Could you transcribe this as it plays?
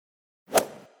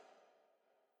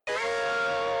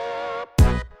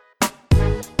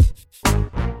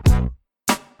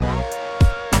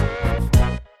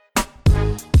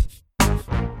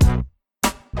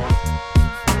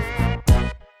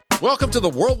Welcome to the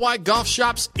Worldwide Golf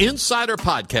Shop's Insider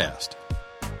Podcast,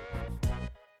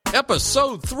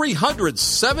 episode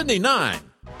 379.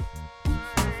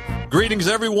 Greetings,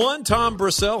 everyone. Tom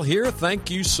Brissell here.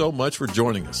 Thank you so much for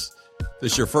joining us. If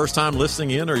this is your first time listening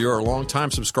in, or you're a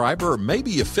longtime subscriber, or maybe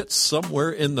you fit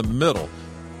somewhere in the middle,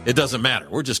 it doesn't matter.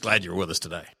 We're just glad you're with us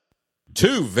today.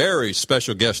 Two very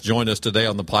special guests join us today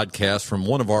on the podcast from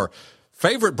one of our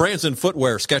favorite brands in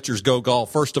footwear, Skechers Go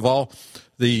Golf. First of all,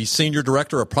 the Senior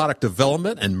Director of Product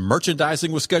Development and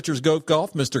Merchandising with Skechers Go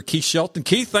Golf, Mr. Keith Shelton.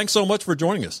 Keith, thanks so much for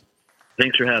joining us.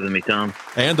 Thanks for having me, Tom.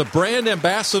 And the brand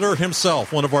ambassador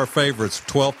himself, one of our favorites,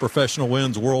 12 professional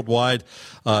wins worldwide.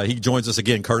 He joins us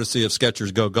again, courtesy of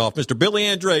Skechers Go Golf. Mr. Billy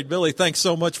Andrade. Billy, thanks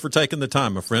so much for taking the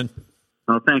time, my friend.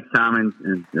 Well, thanks, Tom,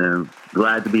 and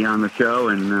glad to be on the show,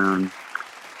 and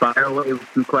fire away with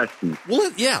some questions.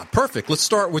 Well, yeah, perfect. Let's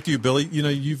start with you, Billy. You know,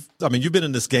 you've been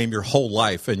in this game your whole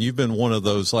life, and you've been one of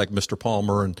those like Mr.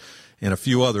 Palmer and a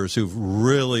few others who've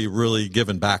really, really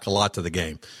given back a lot to the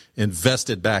game,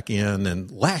 invested back in. And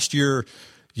last year,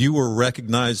 you were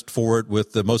recognized for it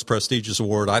with the most prestigious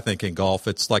award, I think, in golf.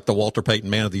 It's like the Walter Payton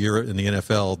Man of the Year in the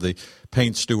NFL, the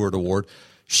Payne Stewart Award.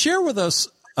 Share with us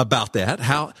about that,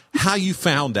 how you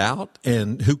found out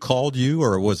and who called you,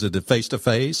 or was it a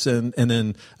face-to-face, and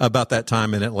then about that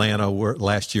time in Atlanta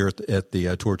last year at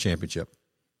the Tour Championship.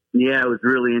 Yeah, it was a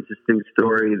really interesting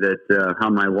story that how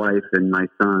my wife and my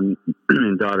son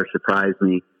and daughter surprised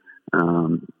me.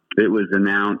 It was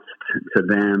announced to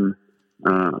them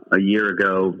a year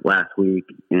ago last week,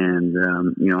 and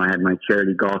I had my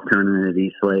charity golf tournament at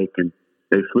East Lake, and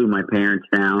they flew my parents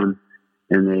down,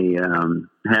 and they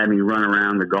had me run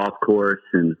around the golf course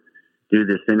and do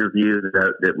this interview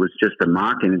that was just a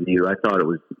mock interview. I thought it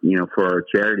was, for our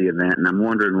charity event, and I'm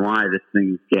wondering why this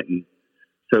thing's getting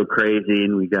so crazy.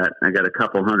 And I got a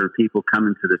couple hundred people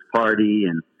coming to this party,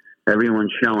 and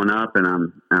everyone's showing up, and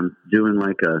I'm doing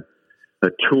like a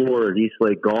tour of East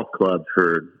Lake Golf Club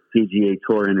for PGA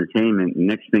Tour Entertainment. And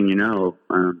next thing you know,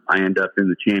 I end up in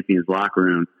the champions locker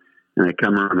room. And I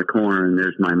come around the corner, and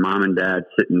there's my mom and dad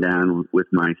sitting down with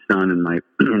my son and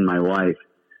my wife.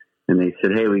 And they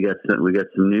said, "Hey, we got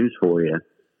some news for you."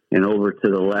 And over to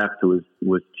the left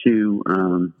was two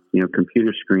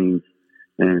computer screens,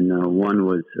 and one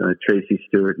was Tracy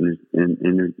Stewart and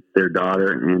their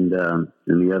daughter, and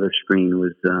the other screen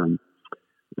was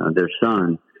their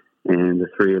son. And the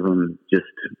three of them just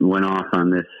went off on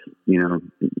this,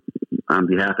 on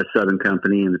behalf of Southern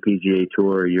Company and the PGA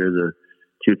Tour. You're the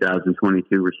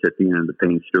 2022 recipient of the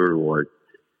Payne Stewart Award.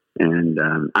 And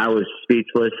I was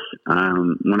speechless.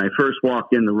 When I first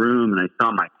walked in the room and I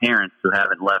saw my parents, who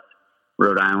haven't left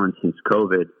Rhode Island since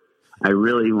COVID, I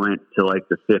really went to like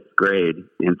the fifth grade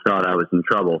and thought I was in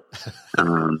trouble.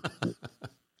 And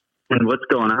what's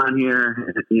going on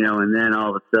here? And then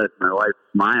all of a sudden my wife's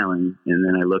smiling, and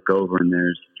then I look over and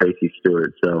there's Tracy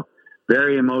Stewart. So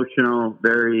very emotional,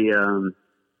 very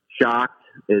shocked,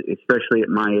 especially at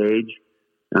my age.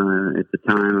 At the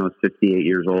time, I was 58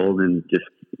 years old, and just,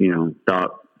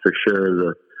 thought for sure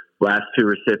the last two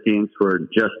recipients were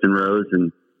Justin Rose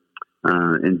and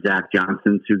Zach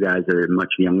Johnson, two guys that are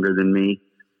much younger than me.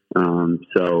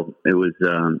 So it was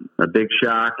a big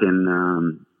shock,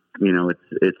 and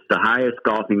it's the highest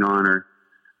golfing honor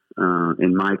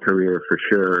in my career for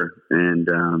sure. And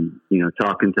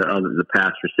talking to the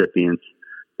past recipients,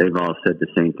 they've all said the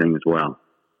same thing as well.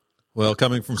 Well,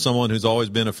 coming from someone who's always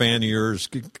been a fan of yours,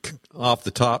 off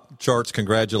the top charts,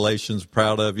 congratulations,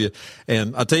 proud of you.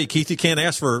 And I'll tell you, Keith, you can't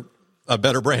ask for a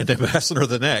better brand ambassador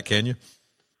than that, can you?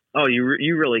 Oh, you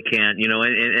really can't,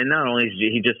 and not only is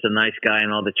he just a nice guy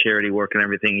and all the charity work and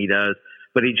everything he does,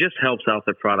 but he just helps out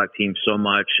the product team so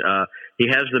much. He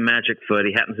has the magic foot.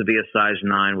 He happens to be a size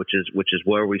 9, which is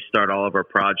where we start all of our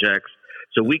projects.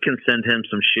 So we can send him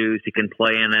some shoes. He can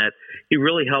play in it. He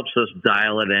really helps us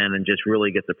dial it in and just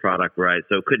really get the product right.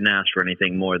 So couldn't ask for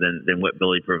anything more than what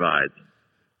Billy provides.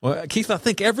 Well, Keith, I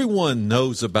think everyone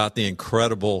knows about the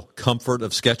incredible comfort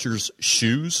of Skechers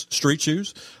shoes, street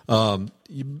shoes.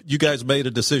 You guys made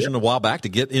a decision a while back to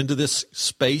get into this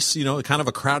space, kind of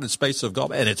a crowded space of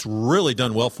golf, and it's really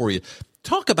done well for you.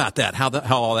 Talk about that, how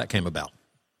all that came about.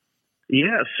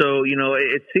 Yeah, so,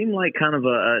 it seemed like kind of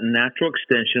a natural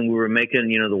extension. We were making,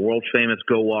 the world-famous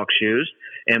Go Walk shoes,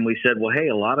 and we said, well, hey,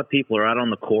 a lot of people are out on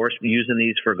the course using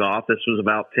these for golf. This was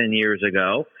about 10 years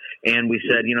ago. And we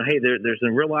said, hey, there's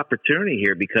a real opportunity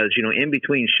here because, in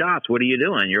between shots, what are you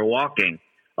doing? You're walking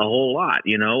a whole lot,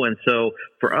 and so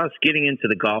for us, getting into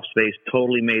the golf space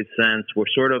totally made sense. We're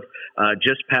sort of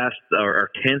just past our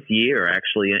 10th year,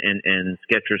 actually, in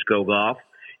Skechers Go Golf.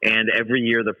 And every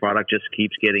year the product just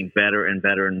keeps getting better and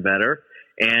better and better.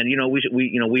 And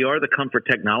we are the comfort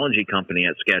technology company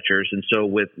at Skechers, and so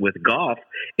with golf,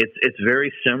 it's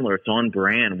very similar. It's on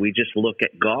brand. We just look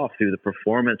at golf through the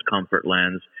performance comfort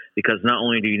lens, because not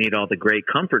only do you need all the great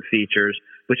comfort features,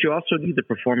 but you also need the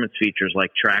performance features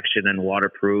like traction and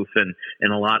waterproof and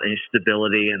a lot of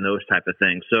stability and those type of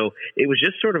things. So it was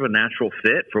just sort of a natural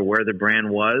fit for where the brand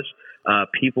was.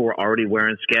 People were already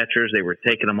wearing Skechers. They were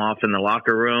taking them off in the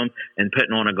locker room and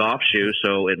putting on a golf shoe,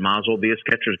 so it might as well be a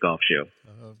Skechers golf shoe.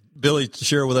 Billy,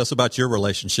 share with us about your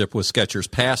relationship with Skechers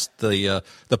past the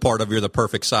part of you're the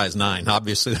perfect size 9.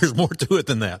 Obviously, there's more to it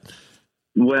than that.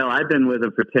 Well, I've been with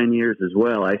them for 10 years as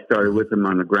well. I started with them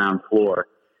on the ground floor.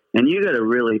 And you got to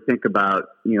really think about,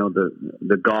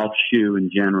 the golf shoe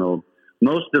in general.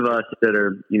 Most of us that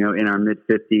are, in our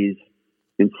mid-50s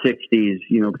and 60s,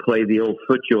 play the old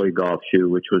FootJoy golf shoe,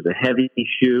 which was a heavy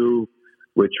shoe,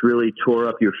 which really tore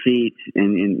up your feet.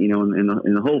 And in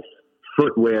the whole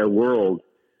footwear world,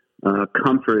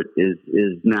 comfort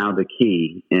is now the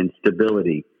key, and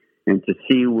stability. And to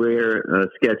see where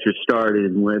Skechers started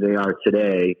and where they are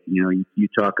today, you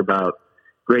talk about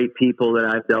great people that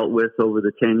I've dealt with over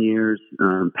the 10 years,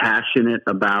 passionate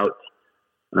about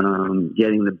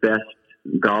getting the best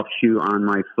golf shoe on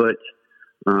my foot,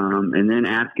 and then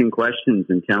asking questions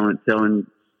and tell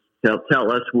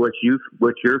us what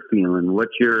you're feeling, what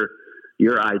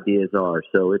your ideas are.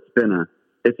 So it's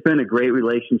been a great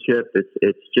relationship.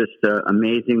 It's just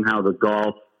amazing how the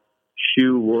golf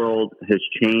shoe world has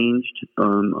changed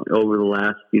over the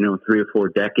last 3 or 4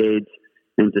 decades,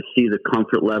 and to see the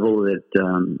comfort level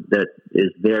that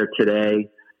is there today,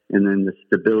 and then the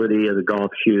stability of the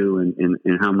golf shoe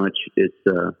and how much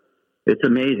it's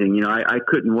amazing. I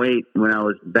couldn't wait when I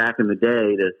was back in the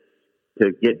day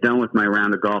to get done with my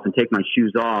round of golf and take my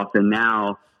shoes off, and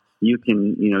now you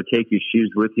can take your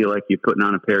shoes with you like you're putting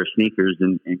on a pair of sneakers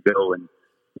and go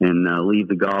and leave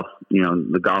the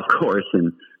golf course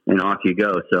and off you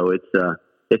go. So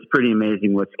it's pretty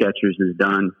amazing what Skechers has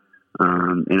done,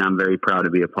 and I'm very proud to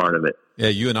be a part of it. Yeah,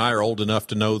 you and I are old enough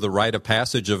to know the rite of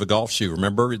passage of a golf shoe.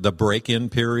 Remember the break-in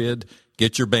period?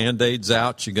 Get your Band-Aids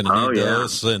out. You're going to need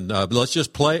those. And let's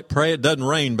just pray it doesn't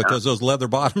rain, because those leather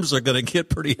bottoms are going to get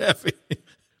pretty heavy.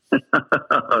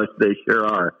 They sure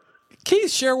are.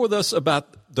 Keith, share with us about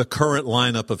the current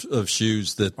lineup of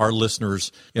shoes that our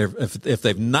listeners, if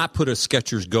they've not put a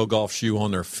Skechers Go Golf shoe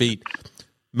on their feet,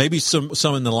 maybe some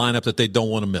in the lineup that they don't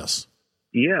want to miss.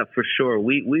 Yeah, for sure.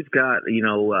 We've got,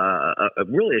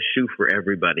 really a shoe for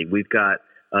everybody. We've got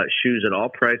shoes at all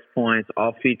price points,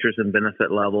 all features and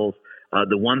benefit levels.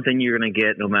 The one thing you're going to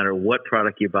get no matter what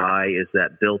product you buy is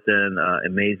that built-in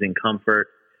amazing comfort.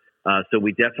 So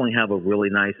we definitely have a really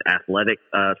nice athletic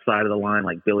side of the line.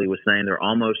 Like Billy was saying, they're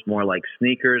almost more like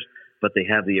sneakers, but they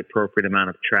have the appropriate amount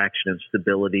of traction and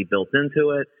stability built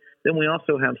into it. Then we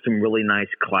also have some really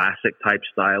nice classic type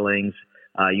stylings,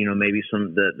 maybe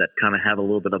some that kind of have a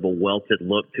little bit of a welted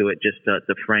look to it, just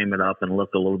to frame it up and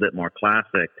look a little bit more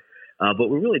classic. But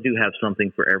we really do have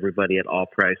something for everybody at all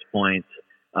price points.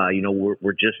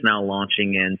 We're just now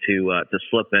launching into to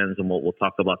slip-ins, and we'll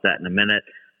talk about that in a minute.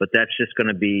 But that's just going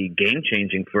to be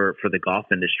game-changing for the golf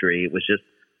industry. It was just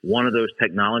one of those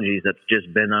technologies that's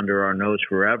just been under our nose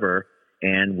forever,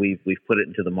 and we've put it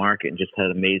into the market and just had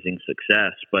amazing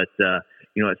success. But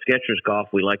at Skechers Golf,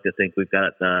 we like to think we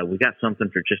got something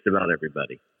for just about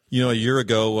everybody. A year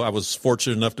ago, I was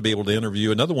fortunate enough to be able to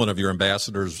interview another one of your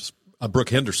ambassadors,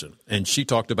 Brooke Henderson, and she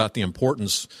talked about the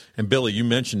importance. And Billy, you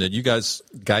mentioned it. You guys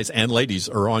and ladies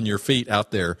are on your feet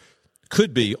out there.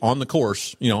 Could be on the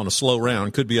course, on a slow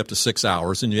round, could be up to 6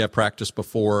 hours, and you have practice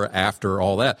before, after,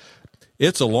 all that.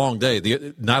 It's a long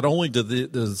day. Not only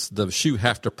does the shoe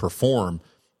have to perform,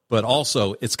 but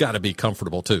also it's got to be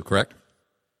comfortable too, correct?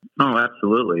 Oh,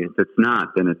 absolutely. If it's not,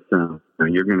 then it's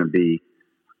you're going to be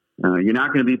you're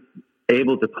not going to be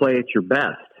able to play at your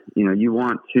best. You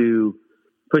want to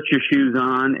put your shoes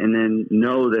on and then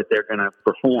know that they're going to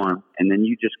perform, and then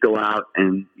you just go out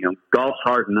and golf's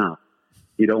hard enough.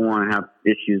 You don't want to have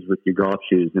issues with your golf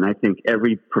shoes. And I think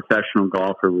every professional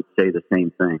golfer would say the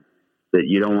same thing, that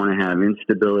you don't want to have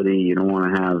instability. You don't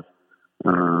want to have,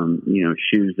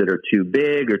 shoes that are too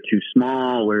big or too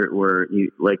small where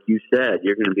you, like you said,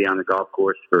 you're going to be on the golf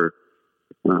course for,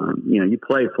 you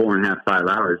play 4.5, 5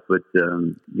 hours, but,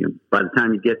 by the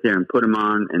time you get there and put them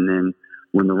on, and then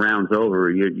when the round's over,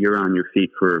 you're on your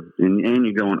feet and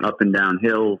you're going up and down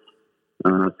hills.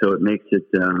 So it makes it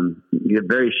you're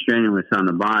very strenuous on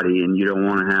the body, and you don't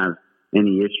want to have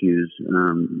any issues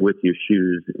with your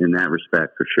shoes in that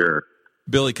respect, for sure.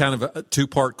 Billy, kind of a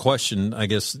two-part question. I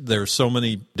guess there's so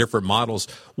many different models.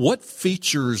 What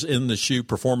features in the shoe,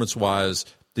 performance-wise,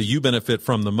 that you benefit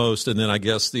from the most? And then I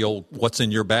guess the old what's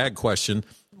in your bag question.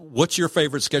 What's your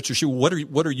favorite Skechers shoe? What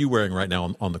are you wearing right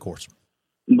now on the course?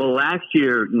 Well, last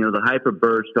year, the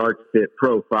Hyperburst Arch Fit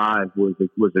Pro 5 was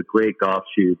a great golf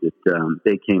shoe that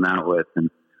they came out with, and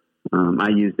I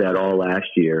used that all last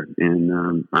year.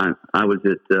 And I was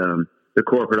at the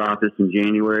corporate office in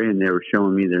January, and they were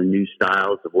showing me their new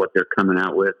styles of what they're coming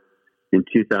out with in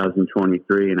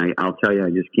 2023. And I'll tell you, I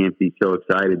just can't be so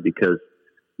excited because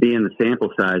being the sample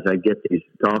size, I get these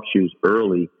golf shoes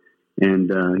early. And,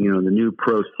 the new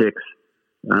Pro 6,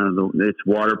 it's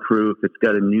waterproof. It's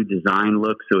got a new design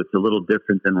look, so it's a little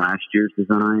different than last year's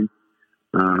design.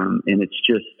 And it's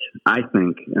just, I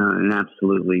think, an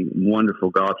absolutely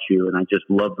wonderful golf shoe, and I just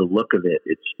love the look of it.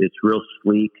 It's real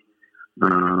sleek,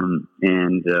 and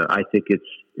I think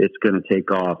it's going to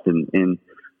take off. And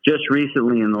just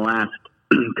recently, in the last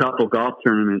couple golf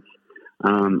tournaments,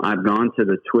 I've gone to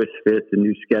the Twist Fit, the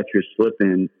new Skechers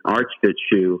slip-in Arch Fit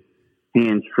shoe,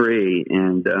 hands-free,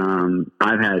 and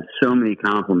I've had so many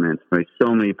compliments by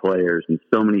so many players and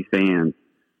so many fans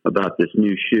about this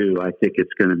new shoe. I think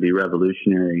it's going to be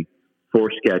revolutionary for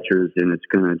Skechers, and it's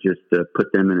going to just put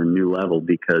them in a new level,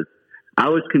 because I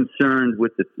was concerned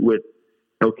with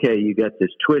okay, you got this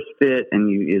Twist Fit,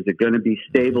 and is it going to be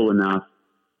stable enough?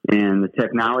 And the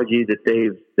technology that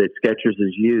Skechers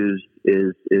has used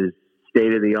is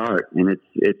state of the art, and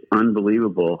it's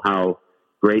unbelievable how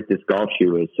great this golf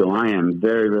shoe is. So I am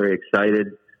very, very excited.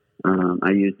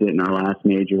 I used it in our last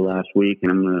major last week,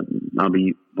 and I'll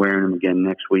be wearing them again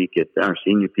next week at our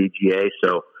senior PGA.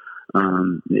 So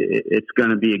it's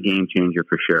going to be a game changer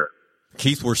for sure.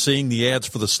 Keith, we're seeing the ads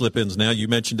for the slip-ins now. You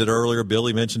mentioned it earlier.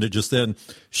 Billy mentioned it just then.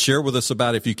 Share with us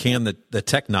about, if you can, the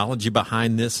technology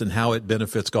behind this and how it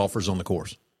benefits golfers on the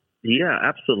course. Yeah,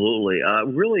 absolutely.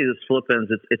 Really, the slip-ins,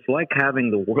 it's like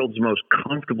having the world's most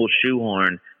comfortable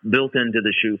shoehorn built into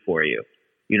the shoe for you.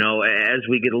 As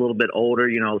we get a little bit older,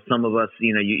 some of us,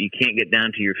 you can't get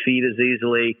down to your feet as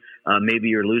easily. Maybe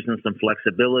you're losing some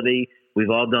flexibility. We've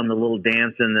all done the little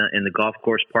dance in the golf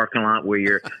course parking lot where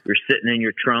you're sitting in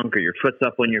your trunk, or your foot's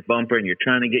up on your bumper, and you're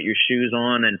trying to get your shoes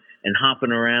on and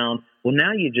hopping around. Well,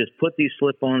 now you just put these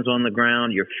slip-ons on the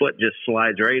ground. Your foot just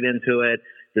slides right into it.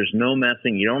 There's no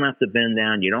messing. You don't have to bend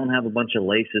down. You don't have a bunch of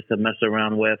laces to mess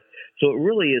around with. So it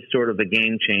really is sort of a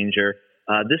game changer.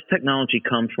 This technology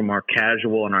comes from our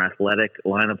casual and our athletic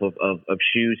lineup of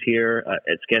shoes here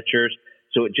at Skechers.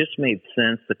 So it just made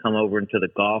sense to come over into the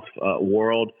golf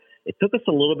world. It took us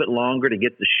a little bit longer to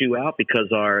get the shoe out because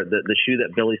the shoe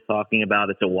that Billy's talking about,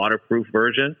 it's a waterproof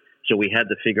version. So we had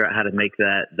to figure out how to make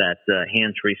that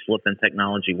hands-free slip-in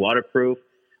technology waterproof.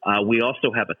 We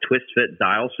also have a Twist Fit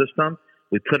dial system.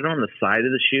 We put it on the side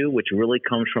of the shoe, which really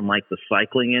comes from like the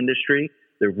cycling industry.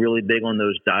 They're really big on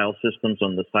those dial systems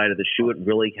on the side of the shoe. It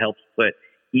really helps put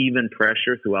even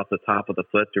pressure throughout the top of the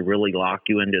foot to really lock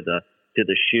you into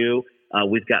the shoe.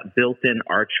 We've got built-in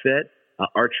Arch Fit.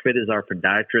 Arch Fit is our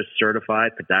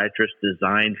certified podiatrist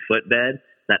designed footbed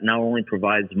that not only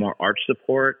provides more arch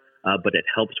support, but it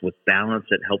helps with balance.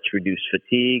 It helps reduce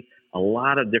fatigue. A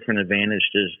lot of different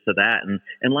advantages to that.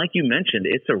 And like you mentioned,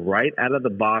 it's a right out of the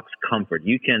box comfort.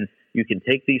 You can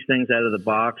take these things out of the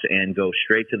box and go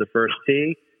straight to the first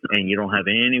tee, and you don't have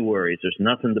any worries. There's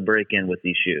nothing to break in with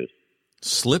these shoes.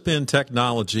 Slip-in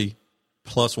technology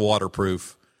plus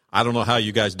waterproof. I don't know how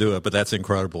you guys do it, but that's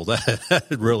incredible. That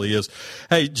it really is.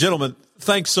 Hey, gentlemen,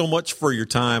 thanks so much for your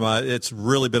time. It's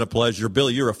really been a pleasure.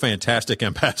 Billy, you're a fantastic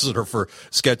ambassador for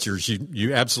Skechers.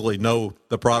 You absolutely know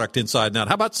the product inside and out.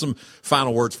 How about some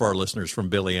final words for our listeners from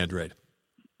Billy Andrade?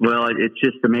 Well, it's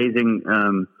just amazing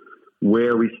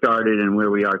where we started and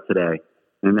where we are today.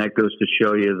 And that goes to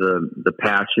show you the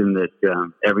passion that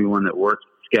everyone that works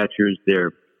at Skechers,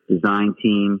 their design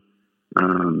team,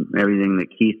 everything that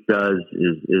Keith does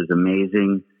is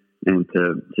amazing. And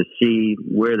to see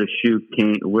where the shoe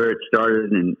where it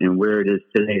started and where it is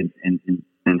today,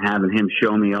 and having him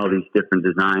show me all these different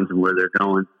designs and where they're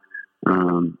going,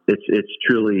 it's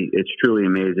truly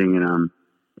amazing. And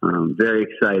I'm very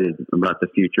excited about the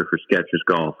future for Skechers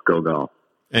Golf. Go Golf.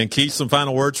 And Keith, some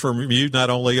final words from you, not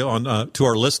only on to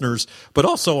our listeners, but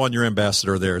also on your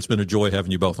ambassador there. It's been a joy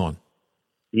having you both on.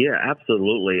 Yeah,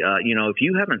 absolutely. If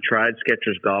you haven't tried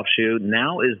Skechers golf shoe,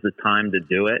 now is the time to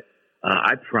do it.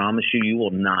 I promise you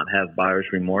will not have buyer's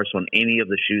remorse on any of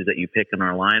the shoes that you pick in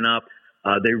our lineup.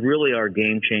 They really are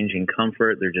game-changing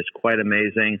comfort. They're just quite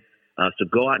amazing. So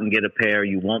go out and get a pair.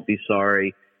 You won't be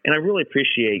sorry. And I really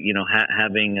appreciate,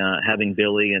 having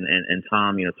Billy and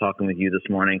Tom, talking with you this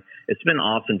morning. It's been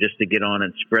awesome just to get on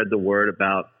and spread the word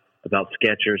about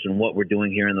Skechers and what we're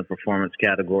doing here in the performance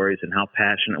categories and how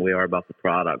passionate we are about the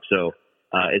product. So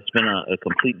it's been a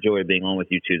complete joy being on with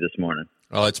you two this morning.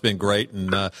 Oh, it's been great.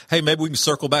 And, hey, maybe we can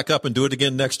circle back up and do it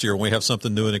again next year when we have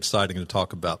something new and exciting to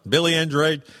talk about. Billy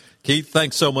Andrade, Keith,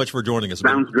 thanks so much for joining us.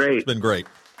 Sounds great. It's been great.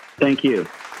 Thank you.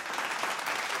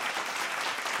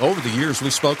 Over the years,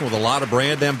 we've spoken with a lot of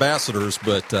brand ambassadors,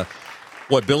 but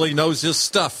Billy knows his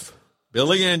stuff.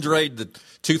 Billy Andrade, the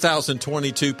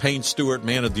 2022 Payne Stewart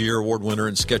Man of the Year Award winner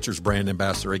and Skechers brand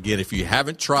ambassador. Again, if you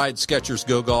haven't tried Skechers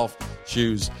Go Golf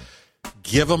shoes,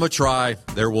 give them a try.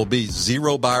 There will be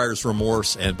zero buyer's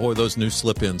remorse. And, boy, those new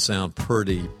slip-ins sound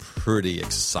pretty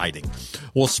exciting.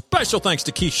 Well, special thanks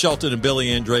to Keith Shelton and Billy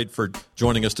Andrade for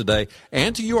joining us today,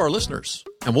 and to you, our listeners.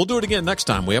 And we'll do it again next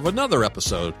time. We have another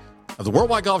episode of the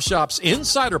Worldwide Golf Shops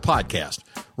Insider Podcast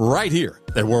right here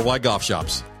at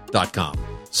worldwidegolfshops.com.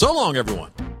 So long,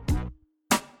 everyone.